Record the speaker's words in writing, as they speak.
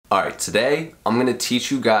Alright, today I'm going to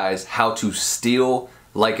teach you guys how to steal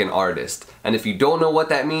like an artist. And if you don't know what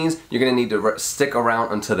that means, you're going to need to stick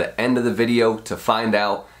around until the end of the video to find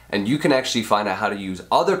out. And you can actually find out how to use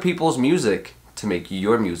other people's music to make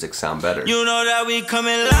your music sound better. You know that we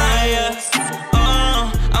coming liars.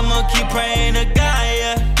 I'ma keep praying to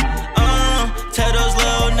Gaia. Tell those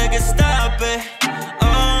little niggas stop it.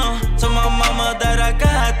 Tell my mama that I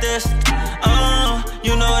got this.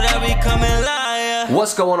 You know that we coming liars.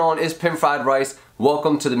 What's going on? It's Pimp Fried Rice.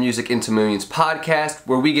 Welcome to the Music Into Millions podcast,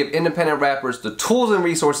 where we give independent rappers the tools and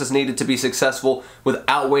resources needed to be successful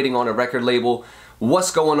without waiting on a record label.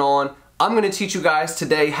 What's going on? I'm going to teach you guys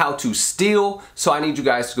today how to steal. So I need you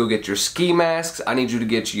guys to go get your ski masks. I need you to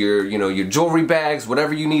get your, your jewelry bags,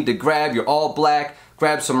 whatever you need to grab. You're all black.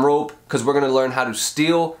 Grab some rope, because we're going to learn how to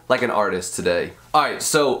steal like an artist today. Alright,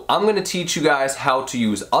 so I'm going to teach you guys how to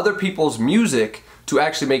use other people's music to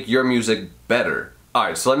actually make your music better.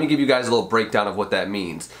 Alright, so let me give you guys a little breakdown of what that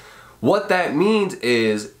means. What that means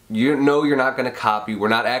is, you're not going to copy. We're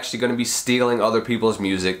not actually going to be stealing other people's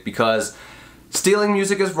music, because stealing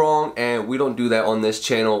music is wrong, and we don't do that on this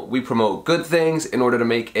channel. We promote good things in order to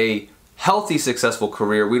make a healthy, successful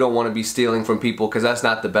career. We don't want to be stealing from people, because that's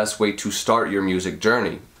not the best way to start your music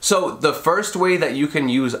journey. So the first way that you can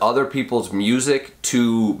use other people's music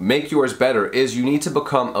to make yours better is you need to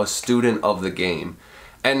become a student of the game.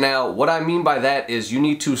 And now what I mean by that is you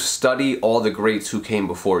need to study all the greats who came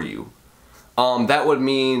before you. That would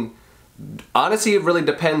mean, honestly, it really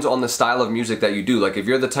depends on the style of music that you do. Like if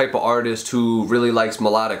you're the type of artist who really likes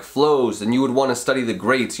melodic flows, then you would want to study the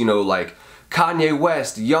greats, like Kanye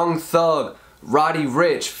West, Young Thug, Roddy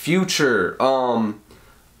Ricch, Future,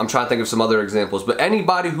 I'm trying to think of some other examples, but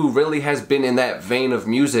anybody who really has been in that vein of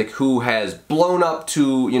music, who has blown up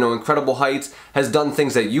to, incredible heights, has done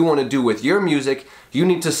things that you want to do with your music, you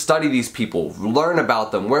need to study these people, learn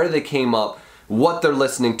about them, where they came up, what they're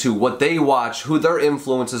listening to, what they watch, who their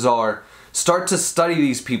influences are. Start to study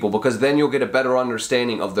these people, because then you'll get a better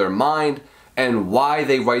understanding of their mind and why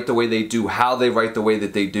they write the way they do, how they write the way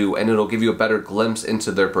that they do, and it'll give you a better glimpse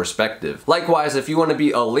into their perspective. Likewise, if you want to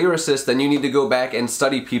be a lyricist, then you need to go back and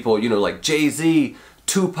study people, like Jay-Z,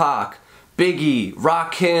 Tupac, Biggie,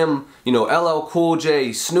 Rakim, LL Cool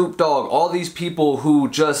J, Snoop Dogg, all these people who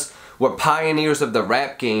just were pioneers of the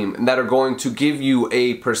rap game and that are going to give you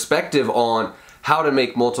a perspective on how to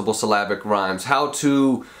make multiple syllabic rhymes, how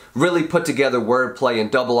to really put together wordplay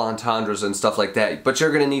and double entendres and stuff like that. But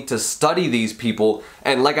you're going to need to study these people,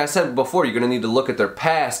 and like I said before, you're going to need to look at their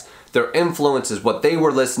past, their influences, what they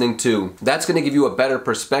were listening to. That's going to give you a better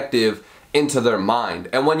perspective into their mind.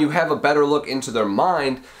 And when you have a better look into their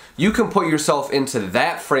mind, you can put yourself into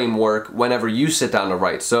that framework whenever you sit down to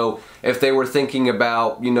write. So if they were thinking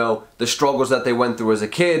about, the struggles that they went through as a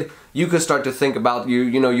kid, you could start to think about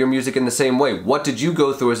your music in the same way. What did you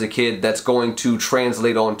go through as a kid that's going to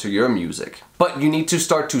translate onto your music? But you need to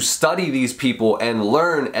start to study these people and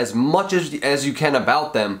learn as much as you can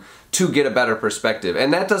about them to get a better perspective.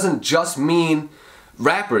 And that doesn't just mean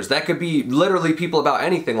rappers. That could be literally people about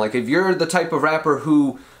anything. Like if you're the type of rapper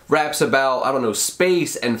who raps about, I don't know,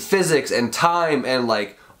 space and physics and time and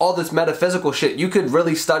like all this metaphysical shit, you could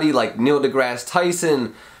really study like Neil deGrasse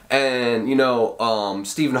Tyson and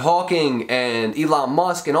Stephen Hawking and Elon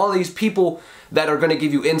Musk and all these people that are going to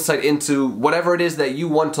give you insight into whatever it is that you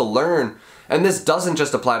want to learn. And this doesn't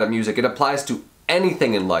just apply to music, it applies to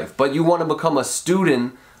anything in life. But you want to become a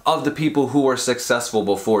student of the people who were successful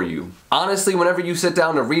before you. Honestly, whenever you sit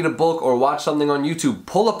down to read a book or watch something on YouTube,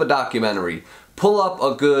 pull up a documentary, pull up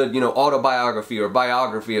a good, autobiography or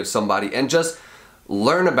biography of somebody and just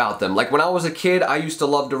learn about them. Like when I was a kid, I used to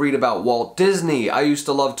love to read about Walt Disney. I used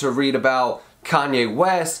to love to read about Kanye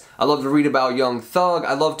West. I love to read about Young Thug.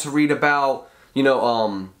 I love to read about,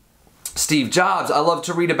 Steve Jobs. I love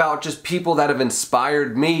to read about just people that have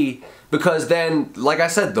inspired me, because then, like I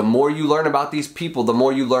said, the more you learn about these people, the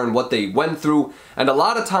more you learn what they went through. And a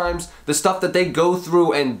lot of times, the stuff that they go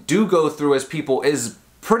through and do go through as people is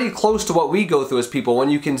pretty close to what we go through as people. When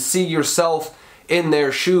you can see yourself in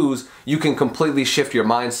their shoes, you can completely shift your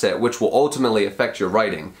mindset, which will ultimately affect your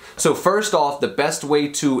writing. So first off, the best way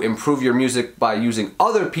to improve your music by using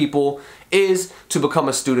other people is to become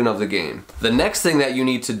a student of the game. The next thing that you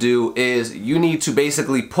need to do is you need to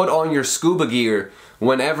basically put on your scuba gear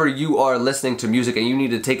whenever you are listening to music, and you need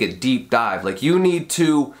to take a deep dive. Like you need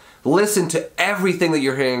to listen to everything that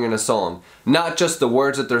you're hearing in a song, not just the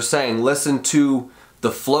words that they're saying. Listen to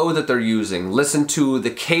the flow that they're using, listen to the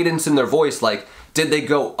cadence in their voice. Like, did they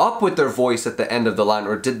go up with their voice at the end of the line,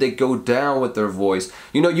 or did they go down with their voice?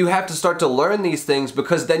 You have to start to learn these things,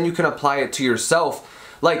 because then you can apply it to yourself.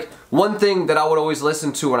 Like, one thing that I would always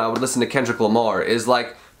listen to when I would listen to Kendrick Lamar is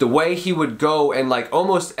like the way he would go, and like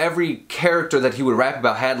almost every character that he would rap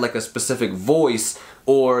about had like a specific voice,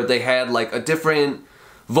 or they had like a different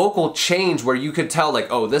vocal change where you could tell like,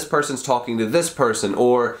 oh, this person's talking to this person,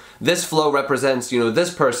 or this flow represents, you know,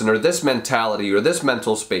 this person or this mentality or this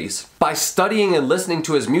mental space. By studying and listening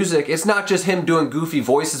to his music, it's not just him doing goofy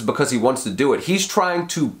voices because he wants to do it. He's trying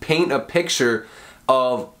to paint a picture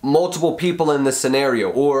of multiple people in this scenario,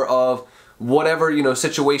 or of whatever, you know,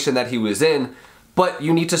 situation that he was in. But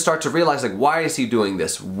you need to start to realize, like, why is he doing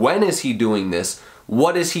this? When is he doing this?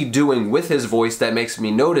 What is he doing with his voice that makes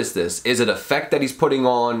me notice this? Is it effect that he's putting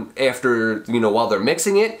on after, you know, while they're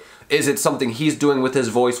mixing it? Is it something he's doing with his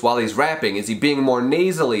voice while he's rapping? Is he being more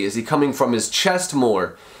nasally? Is he coming from his chest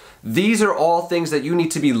more? These are all things that you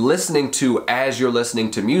need to be listening to as you're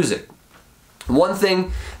listening to music. One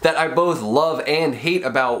thing that I both love and hate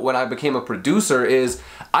about when I became a producer is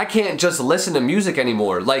I can't just listen to music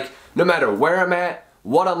anymore. Like, no matter where I'm at,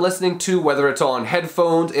 what I'm listening to, whether it's on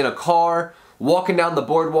headphones, in a car, walking down the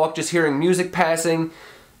boardwalk, just hearing music passing,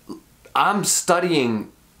 I'm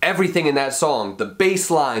studying everything in that song. The bass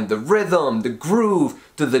line, the rhythm, the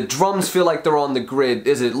groove. Do the drums feel like they're on the grid?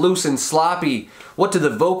 Is it loose and sloppy? What do the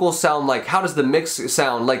vocals sound like? How does the mix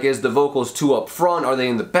sound? Like, is the vocals too up front? Are they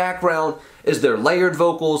in the background? Is there layered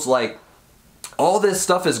vocals? Like, all this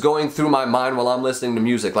stuff is going through my mind while I'm listening to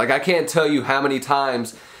music. Like, I can't tell you how many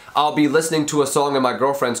times I'll be listening to a song in my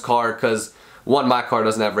girlfriend's car, because one, my car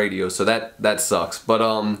doesn't have radio, so that sucks. But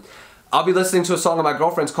I'll be listening to a song in my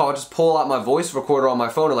girlfriend's car, I'll just pull out my voice recorder on my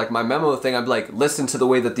phone, or like my memo thing, I'd be like, listen to the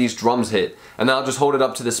way that these drums hit. And then I'll just hold it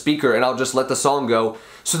up to the speaker and I'll just let the song go.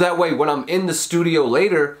 So that way, when I'm in the studio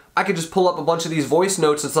later, I could just pull up a bunch of these voice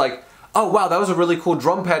notes. It's like, oh wow, that was a really cool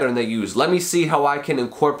drum pattern they used. Let me see how I can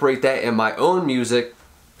incorporate that in my own music.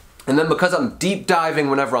 And then because I'm deep diving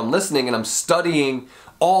whenever I'm listening and I'm studying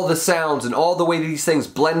all the sounds and all the way these things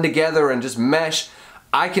blend together and just mesh,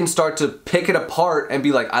 I can start to pick it apart and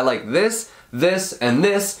be like, I like this, this, and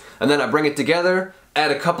this, and then I bring it together,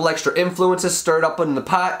 add a couple extra influences, stir it up in the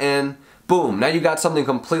pot, and boom, now you got something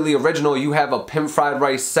completely original. You have a Pimp Fried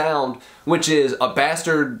Rice sound, which is a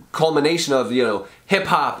bastard culmination of, you know,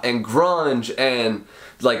 hip-hop and grunge and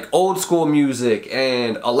like old school music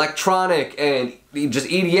and electronic and just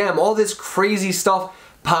EDM, all this crazy stuff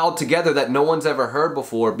piled together that no one's ever heard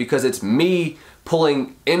before, because it's me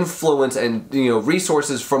pulling influence and, you know,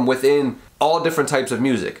 resources from within all different types of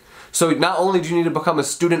music. So not only do you need to become a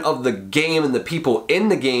student of the game and the people in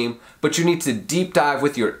the game, but you need to deep dive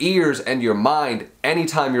with your ears and your mind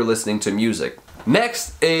anytime you're listening to music.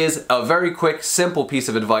 Next is a very quick, simple piece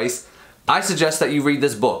of advice. I suggest that you read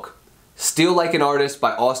this book, Steal Like an Artist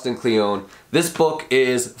by Austin Kleon. This book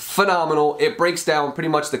is phenomenal. It breaks down pretty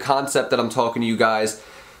much the concept that I'm talking to you guys.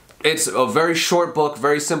 It's a very short book,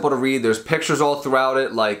 very simple to read. There's pictures all throughout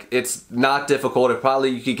it. Like, it's not difficult.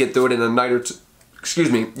 You could get through it in a night or two.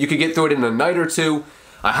 Excuse me. You could get through it in a night or two.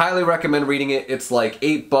 I highly recommend reading it. It's like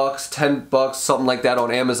 $8, $10, something like that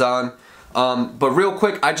on Amazon. But real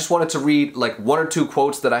quick, I just wanted to read like one or two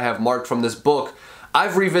quotes that I have marked from this book.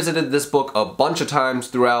 I've revisited this book a bunch of times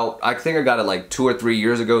throughout. I think I got it like 2 or 3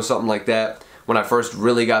 years ago, something like that, when I first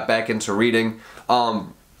really got back into reading.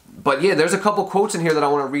 But yeah, there's a couple quotes in here that I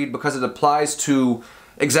want to read because it applies to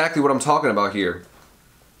exactly what I'm talking about here.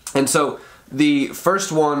 And so the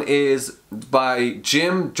first one is by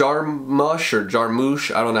Jim Jarmusch, or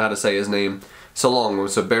Jarmusch, I don't know how to say his name. It's a long one,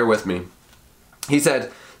 so bear with me. He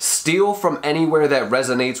said, "Steal from anywhere that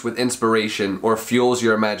resonates with inspiration or fuels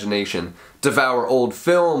your imagination. Devour old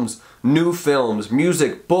films, new films,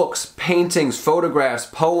 music, books, paintings, photographs,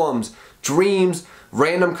 poems, dreams,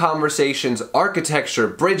 random conversations, architecture,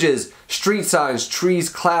 bridges, street signs, trees,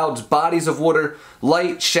 clouds, bodies of water,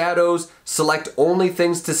 light, shadows. Select only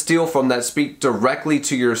things to steal from that speak directly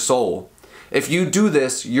to your soul. If you do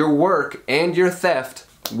this, your work and your theft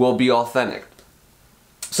will be authentic."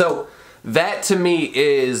 So that to me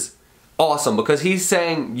is awesome, because he's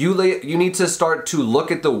saying you need to start to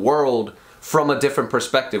look at the world from a different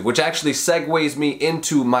perspective, which actually segues me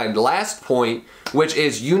into my last point, which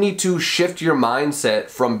is you need to shift your mindset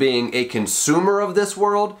from being a consumer of this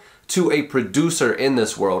world to a producer in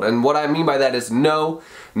this world. And what I mean by that is, no,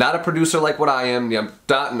 not a producer like what I am.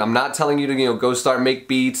 I'm not telling you to go start make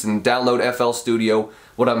beats and download FL Studio.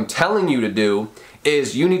 What I'm telling you to do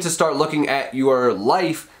is you need to start looking at your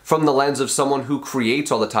life from the lens of someone who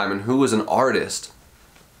creates all the time and who is an artist.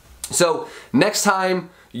 So next time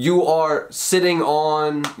you are sitting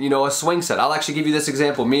on, a swing set. I'll actually give you this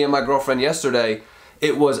example. Me and my girlfriend yesterday,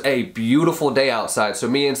 It was a beautiful day outside. So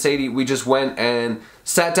me and Sadie, we just went and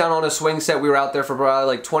sat down on a swing set. We were out there for probably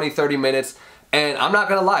like 20-30 minutes. And I'm not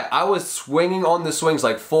gonna lie, I was swinging on the swings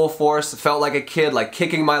like full force. Felt like a kid, like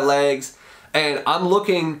kicking my legs. And I'm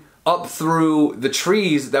looking up through the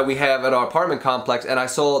trees that we have at our apartment complex, and I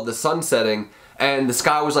saw the sun setting, and the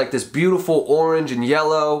sky was like this beautiful orange and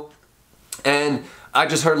yellow. And I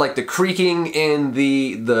just heard like the creaking in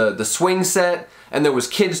the swing set, and there was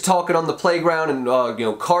kids talking on the playground, and you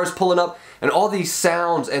know, cars pulling up, and all these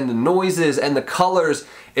sounds and the noises and the colors,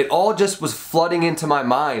 it all just was flooding into my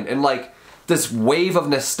mind, and like this wave of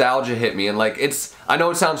nostalgia hit me. And like, I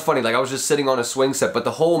know it sounds funny, like I was just sitting on a swing set, but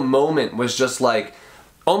the whole moment was just like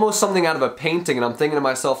almost something out of a painting. And I'm thinking to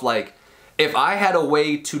myself, like, if I had a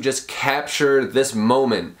way to just capture this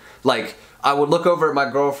moment, like I would look over at my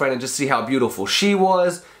girlfriend and just see how beautiful she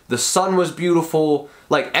was. The sun was beautiful.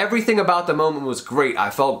 Like everything about the moment was great. I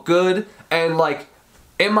felt good. And like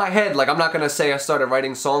in my head, like I'm not gonna say I started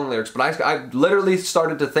writing song lyrics, but I literally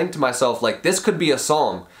started to think to myself, like, this could be a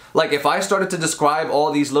song. Like if I started to describe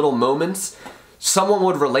all these little moments, someone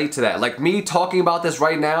would relate to that. Like me talking about this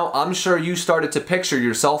right now, I'm sure you started to picture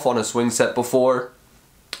yourself on a swing set before.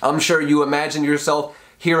 I'm sure you imagined yourself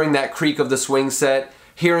hearing that creak of the swing set,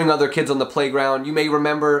 hearing other kids on the playground. You may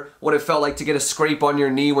remember what it felt like to get a scrape on your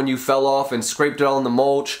knee when you fell off and scraped it on the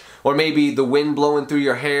mulch, or maybe the wind blowing through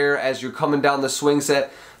your hair as you're coming down the swing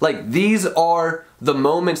set. Like these are the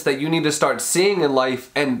moments that you need to start seeing in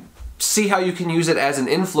life and see how you can use it as an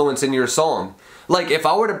influence in your song. Like if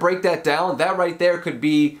I were to break that down, that right there could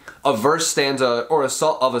be a verse stanza or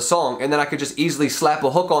of a song, and then I could just easily slap a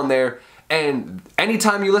hook on there, and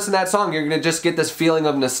anytime you listen to that song, you're gonna just get this feeling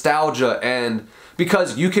of nostalgia, and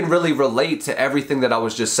because you can really relate to everything that I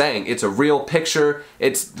was just saying. It's a real picture,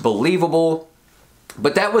 it's believable.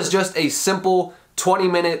 But that was just a simple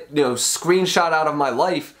 20-minute, you know, screenshot out of my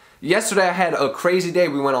life. Yesterday I had a crazy day.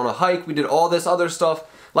 We went on a hike, we did all this other stuff.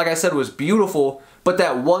 Like I said, it was beautiful, but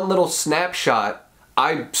that one little snapshot,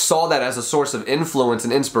 I saw that as a source of influence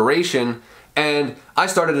and inspiration, and I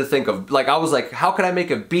started to think of, like, I was like, how can I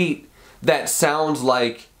make a beat that sounds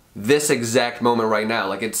like this exact moment right now?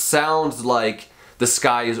 Like it sounds like the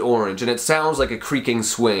sky is orange, and it sounds like a creaking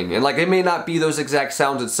swing, and like it may not be those exact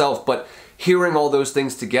sounds itself, but hearing all those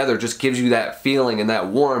things together just gives you that feeling and that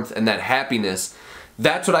warmth and that happiness.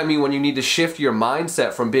 That's what I mean when you need to shift your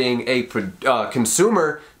mindset from being a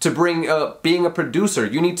consumer to being a producer.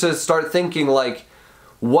 You need to start thinking like,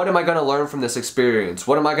 what am I going to learn from this experience?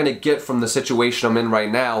 What am I going to get from the situation I'm in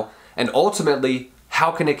right now? And ultimately,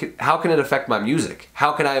 how can it affect my music?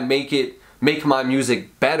 How can I make my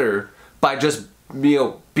music better by just, you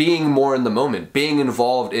know, being more in the moment, being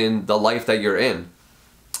involved in the life that you're in?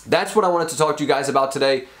 That's what I wanted to talk to you guys about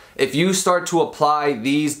today. If you start to apply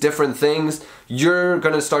these different things, you're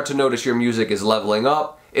going to start to notice your music is leveling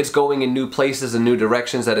up. It's going in new places and new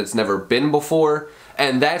directions that it's never been before.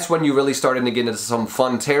 And that's when you really starting to get into some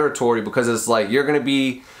fun territory, because it's like you're going to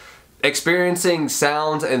be experiencing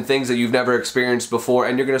sounds and things that you've never experienced before,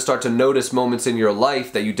 and you're going to start to notice moments in your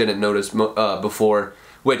life that you didn't notice before,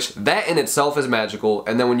 which that in itself is magical.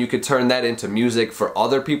 And then when you could turn that into music for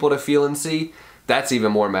other people to feel and see, that's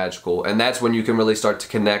even more magical. And that's when you can really start to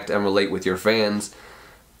connect and relate with your fans.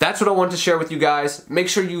 That's what I wanted to share with you guys. Make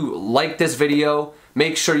sure you like this video.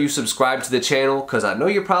 Make sure you subscribe to the channel, because I know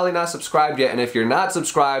you're probably not subscribed yet. And if you're not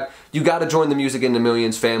subscribed, you got to join the Music Into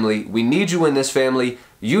Millions family. We need you in this family.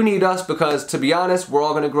 You need us, because to be honest, we're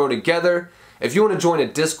all going to grow together. If you want to join a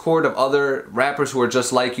Discord of other rappers who are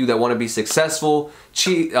just like you that want to be successful,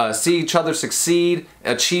 see each other succeed,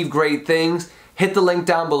 achieve great things, hit the link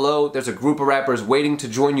down below. There's a group of rappers waiting to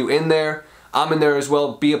join you in there. I'm in there as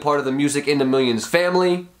well. Be a part of the Music Into Millions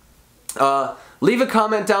family. Leave a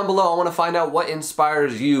comment down below. I want to find out what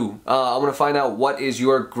inspires you. I want to find out what is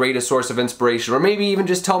your greatest source of inspiration, or maybe even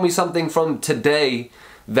just tell me something from today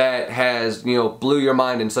that has, you know, blew your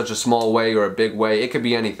mind in such a small way or a big way. It could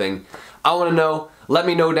be anything. I want to know. Let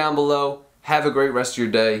me know down below. Have a great rest of your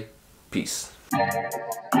day. Peace.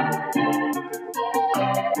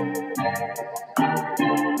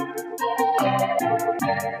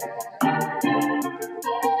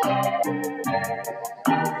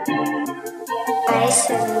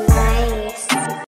 I